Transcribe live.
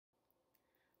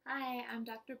Hi, I'm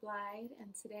Dr. Blythe,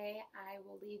 and today I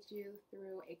will lead you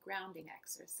through a grounding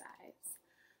exercise.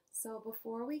 So,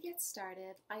 before we get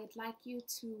started, I'd like you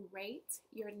to rate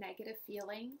your negative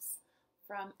feelings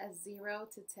from a 0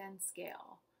 to 10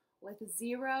 scale, with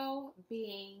 0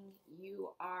 being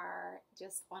you are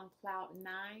just on cloud 9,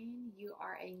 you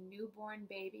are a newborn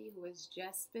baby who has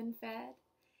just been fed,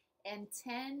 and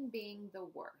 10 being the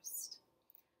worst.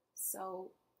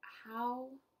 So, how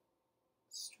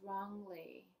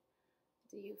strongly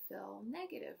do you feel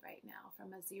negative right now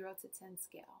from a 0 to 10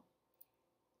 scale?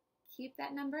 Keep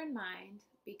that number in mind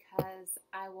because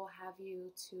I will have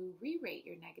you to re-rate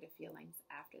your negative feelings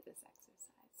after this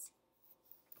exercise.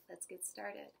 Let's get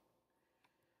started.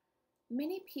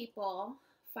 Many people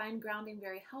find grounding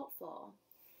very helpful.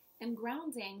 In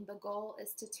grounding, the goal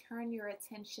is to turn your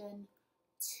attention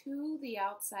to the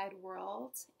outside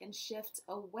world and shift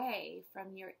away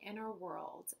from your inner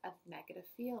world of negative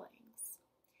feelings.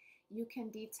 You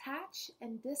can detach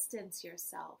and distance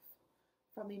yourself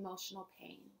from emotional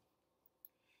pain.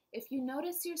 If you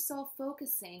notice yourself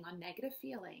focusing on negative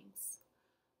feelings,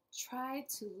 try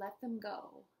to let them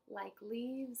go like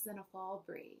leaves in a fall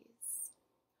breeze.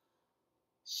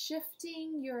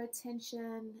 Shifting your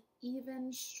attention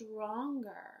even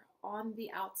stronger on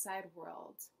the outside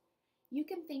world. You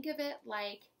can think of it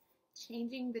like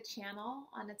changing the channel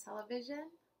on a television.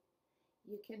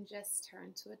 You can just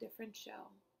turn to a different show.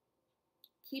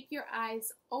 Keep your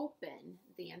eyes open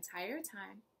the entire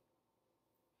time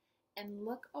and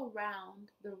look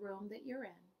around the room that you're in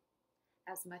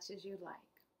as much as you like.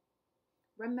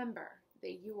 Remember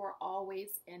that you are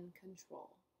always in control.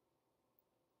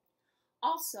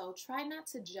 Also, try not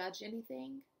to judge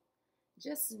anything.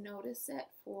 Just notice it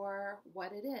for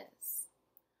what it is.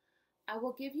 I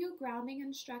will give you grounding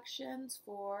instructions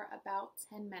for about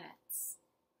 10 minutes,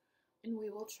 and we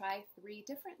will try 3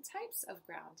 different types of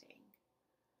grounding: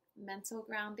 mental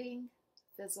grounding,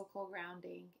 physical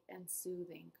grounding, and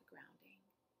soothing grounding.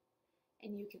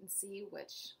 And you can see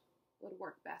which would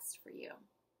work best for you.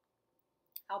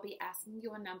 I'll be asking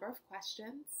you a number of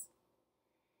questions,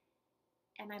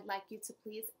 and I'd like you to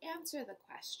please answer the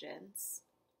questions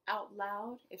out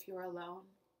loud if you're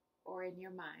alone, or in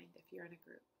your mind if you're in a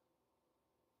group.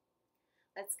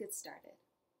 Let's get started.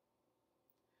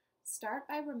 Start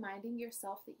by reminding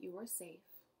yourself that you are safe.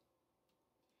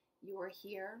 You are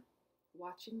here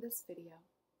watching this video.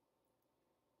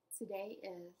 Today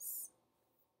is,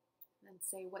 and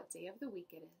say what day of the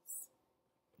week it is.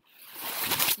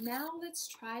 Now let's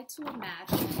try to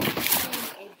imagine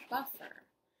putting a buffer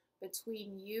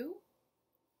between you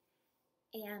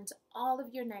and all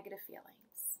of your negative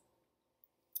feelings.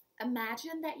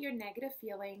 Imagine that your negative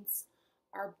feelings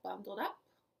are bundled up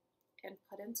and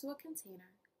put into a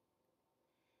container.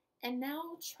 And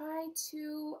now try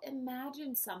to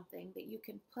imagine something that you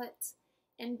can put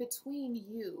in between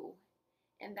you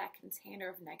and that container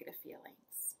of negative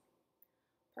feelings.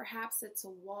 Perhaps it's a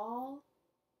wall,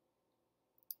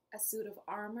 a suit of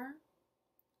armor,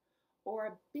 or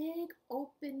a big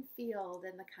open field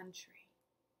in the country.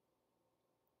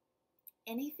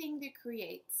 Anything that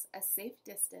creates a safe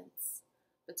distance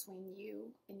between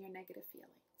you and your negative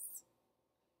feelings.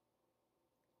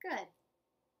 Good.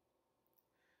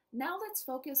 Now let's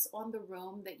focus on the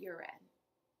room that you're in.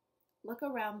 Look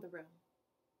around the room.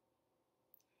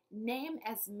 Name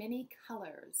as many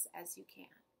colors as you can.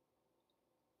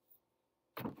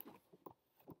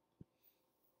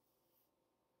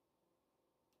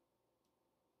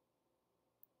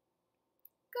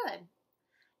 Good.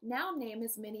 Now name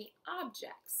as many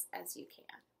objects as you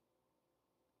can.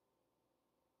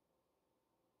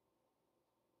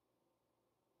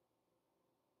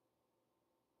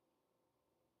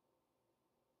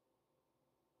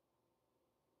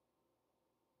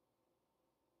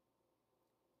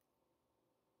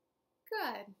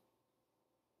 Good.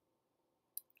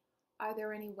 Are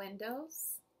there any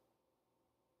windows?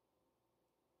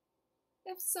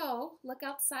 If so, look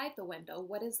outside the window.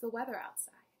 What is the weather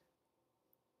outside?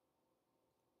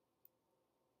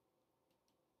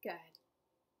 Good.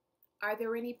 Are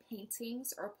there any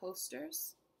paintings or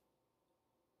posters?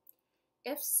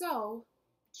 If so,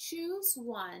 choose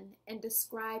one and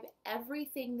describe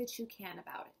everything that you can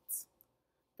about it.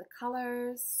 The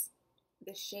colors,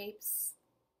 the shapes,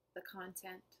 the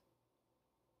content.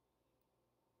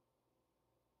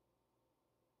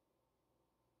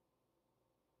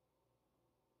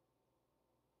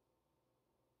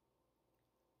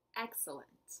 Excellent.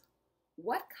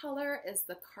 What color is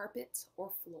the carpet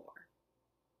or floor?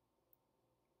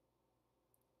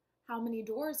 How many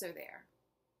doors are there?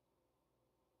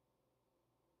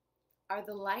 Are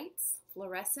the lights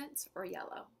fluorescent or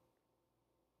yellow?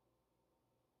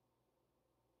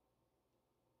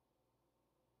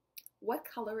 What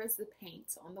color is the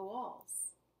paint on the walls?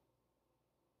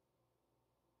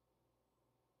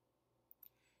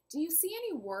 Do you see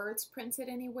any words printed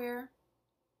anywhere?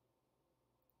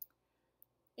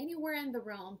 Anywhere in the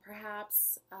room,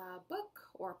 perhaps a book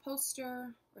or a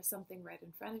poster or something right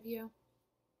in front of you?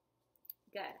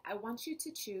 Good. I want you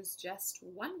to choose just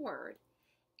one word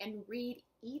and read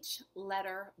each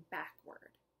letter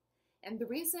backward. And the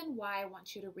reason why I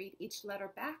want you to read each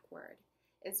letter backward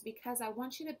is because I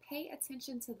want you to pay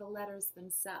attention to the letters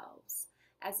themselves,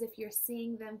 as if you're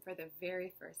seeing them for the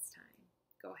very first time.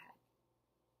 Go ahead.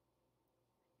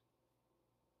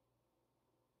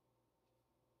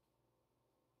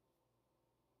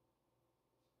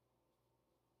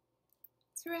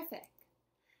 Terrific.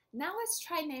 Now let's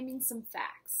try naming some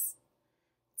facts.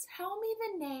 Tell me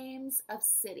the names of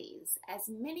cities, as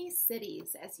many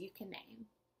cities as you can name.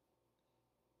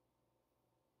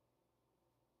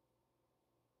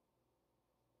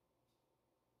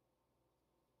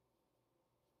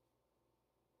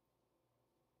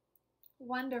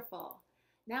 Wonderful.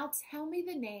 Now tell me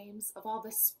the names of all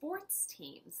the sports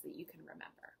teams that you can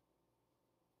remember.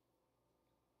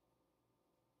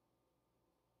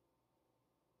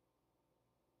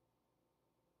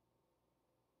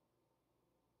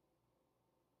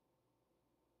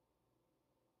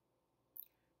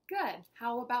 Good.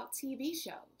 How about TV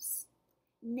shows?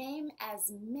 Name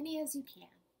as many as you can.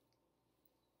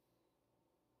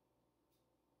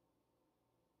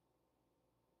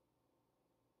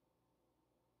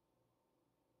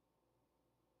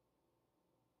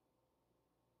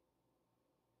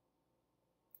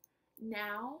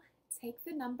 Now take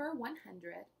the number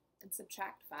 100 and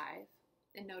subtract 5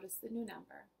 and notice the new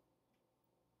number.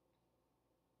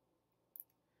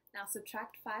 Now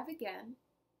subtract 5 again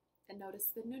and notice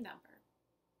the new number.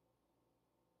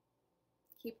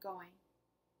 Keep going.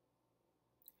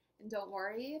 And don't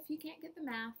worry if you can't get the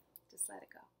math, just let it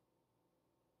go.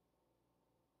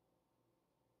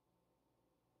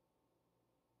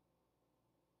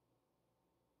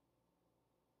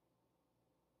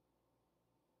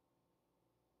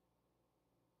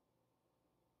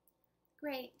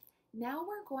 Great. Now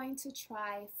we're going to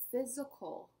try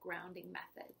physical grounding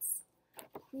methods.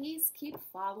 Please keep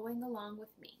following along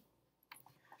with me.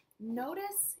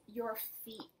 Notice your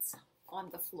feet on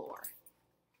the floor.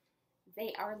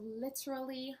 They are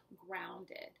literally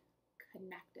grounded,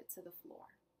 connected to the floor.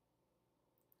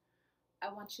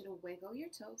 I want you to wiggle your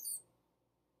toes.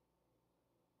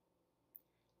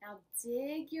 Now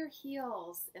dig your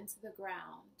heels into the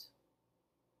ground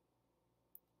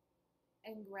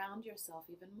and ground yourself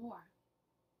even more.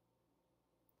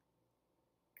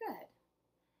 Good.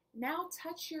 Now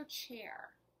touch your chair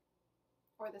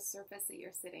or the surface that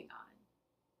you're sitting on.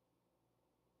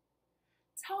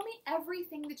 Tell me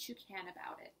everything that you can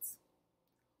about it.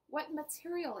 What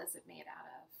material is it made out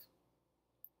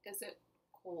of? Is it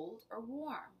cold or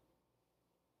warm?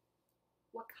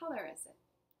 What color is it?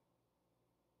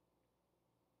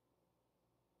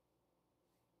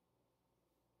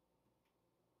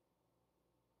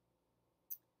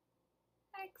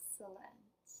 Excellent.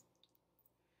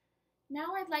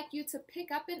 Now I'd like you to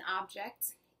pick up an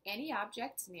object, any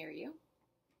object near you.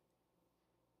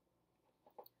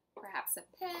 Perhaps a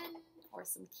pen or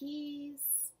some keys.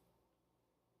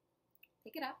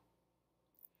 Pick it up.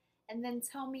 And then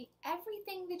tell me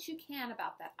everything that you can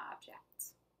about that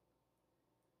object.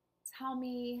 Tell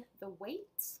me the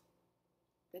weight,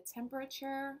 the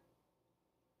temperature,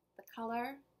 the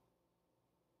color.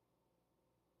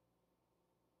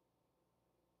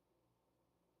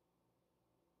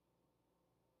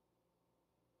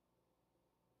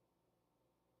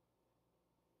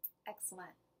 Excellent.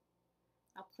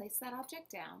 Now place that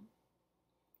object down.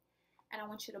 And I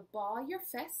want you to ball your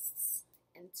hands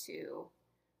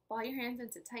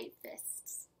into tight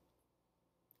fists.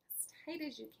 As tight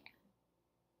as you can.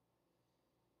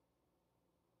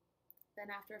 Then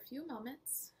after a few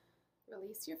moments,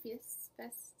 release your fists.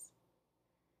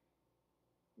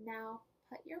 Now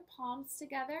put your palms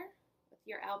together with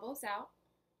your elbows out.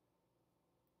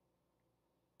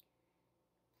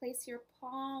 Place your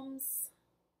palms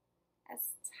as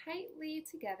tightly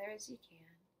together as you can.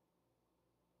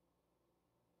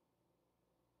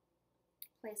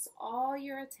 Place all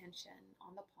your attention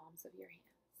on the palms of your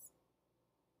hands.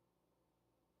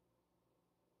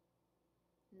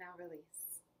 Now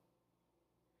release.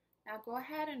 Now go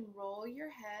ahead and roll your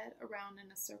head around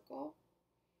in a circle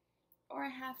or a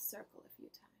half circle a few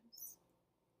times.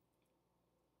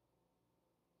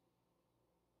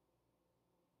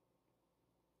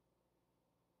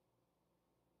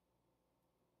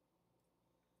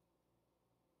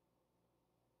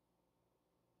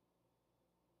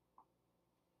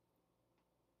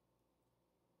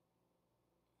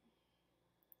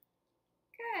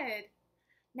 Good.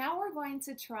 Now we're going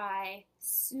to try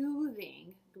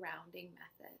soothing grounding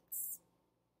methods.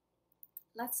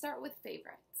 Let's start with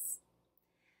favorites.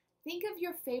 Think of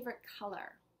your favorite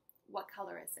color. What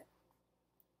color is it?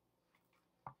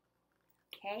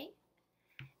 Okay.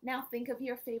 Now think of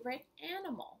your favorite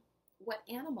animal. What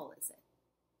animal is it?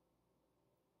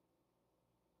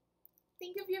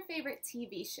 Think of your favorite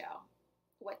TV show.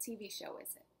 What TV show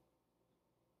is it?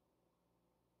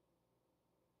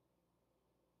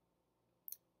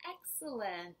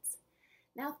 Excellent.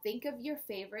 Now think of your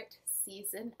favorite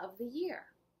season of the year.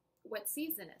 What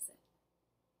season is it?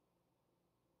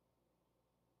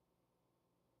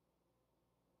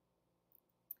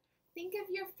 Think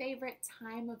of your favorite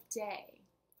time of day.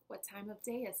 What time of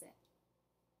day is it?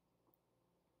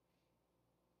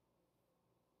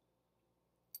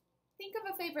 Think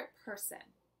of a favorite person.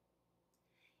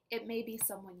 It may be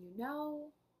someone you know,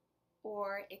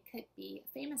 or it could be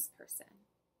a famous person.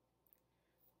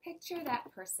 Picture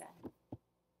that person.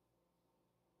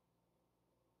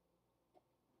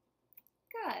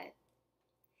 Good.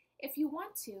 If you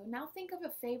want to, now think of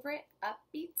a favorite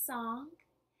upbeat song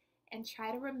and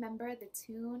try to remember the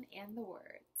tune and the words.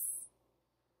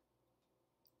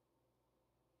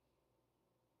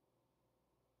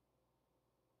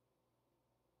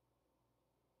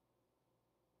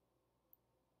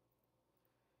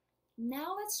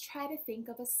 Now let's try to think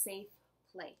of a safe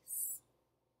place.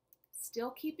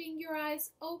 Still keeping your eyes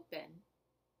open,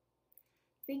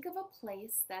 think of a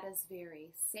place that is very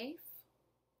safe,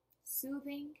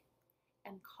 soothing,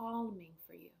 and calming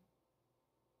for you.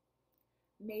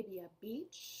 Maybe a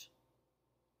beach,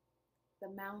 the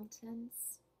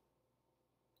mountains,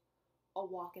 a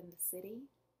walk in the city,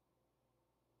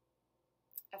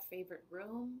 a favorite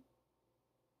room,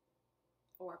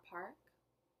 or a park.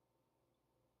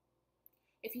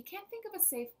 If you can't think of a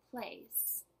safe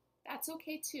place, that's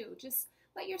okay too. Just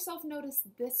let yourself notice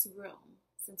this room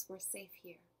since we're safe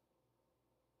here.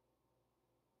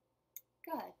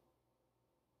 Good.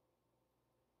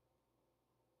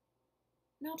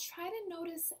 Now try to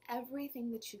notice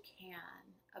everything that you can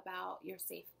about your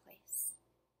safe place.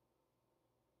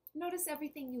 Notice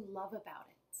everything you love about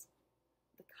it.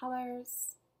 The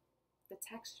colors, the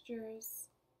textures,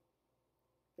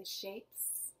 the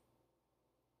shapes,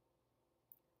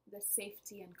 the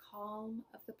safety and calm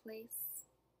of the place.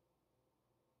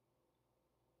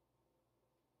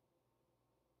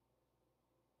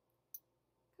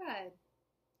 Good.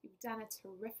 You've done a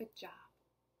terrific job.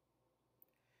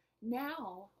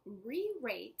 Now,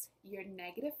 re-rate your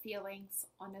negative feelings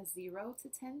on a 0 to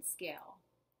 10 scale,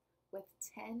 with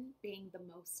 10 being the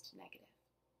most negative.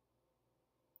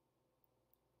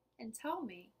 And tell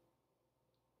me,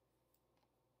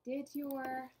 did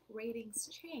your ratings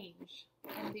change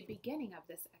from the beginning of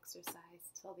this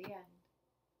exercise till the end?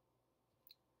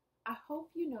 I hope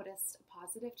you noticed a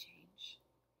positive change,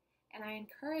 and I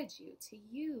encourage you to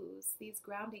use these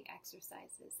grounding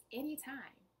exercises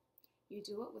anytime. You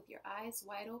do it with your eyes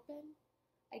wide open,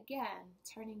 again,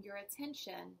 turning your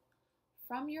attention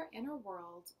from your inner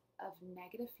world of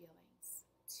negative feelings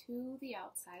to the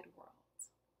outside world,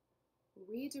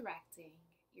 redirecting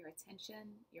your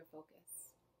attention, your focus,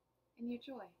 and your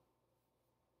joy.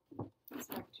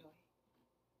 Spark joy.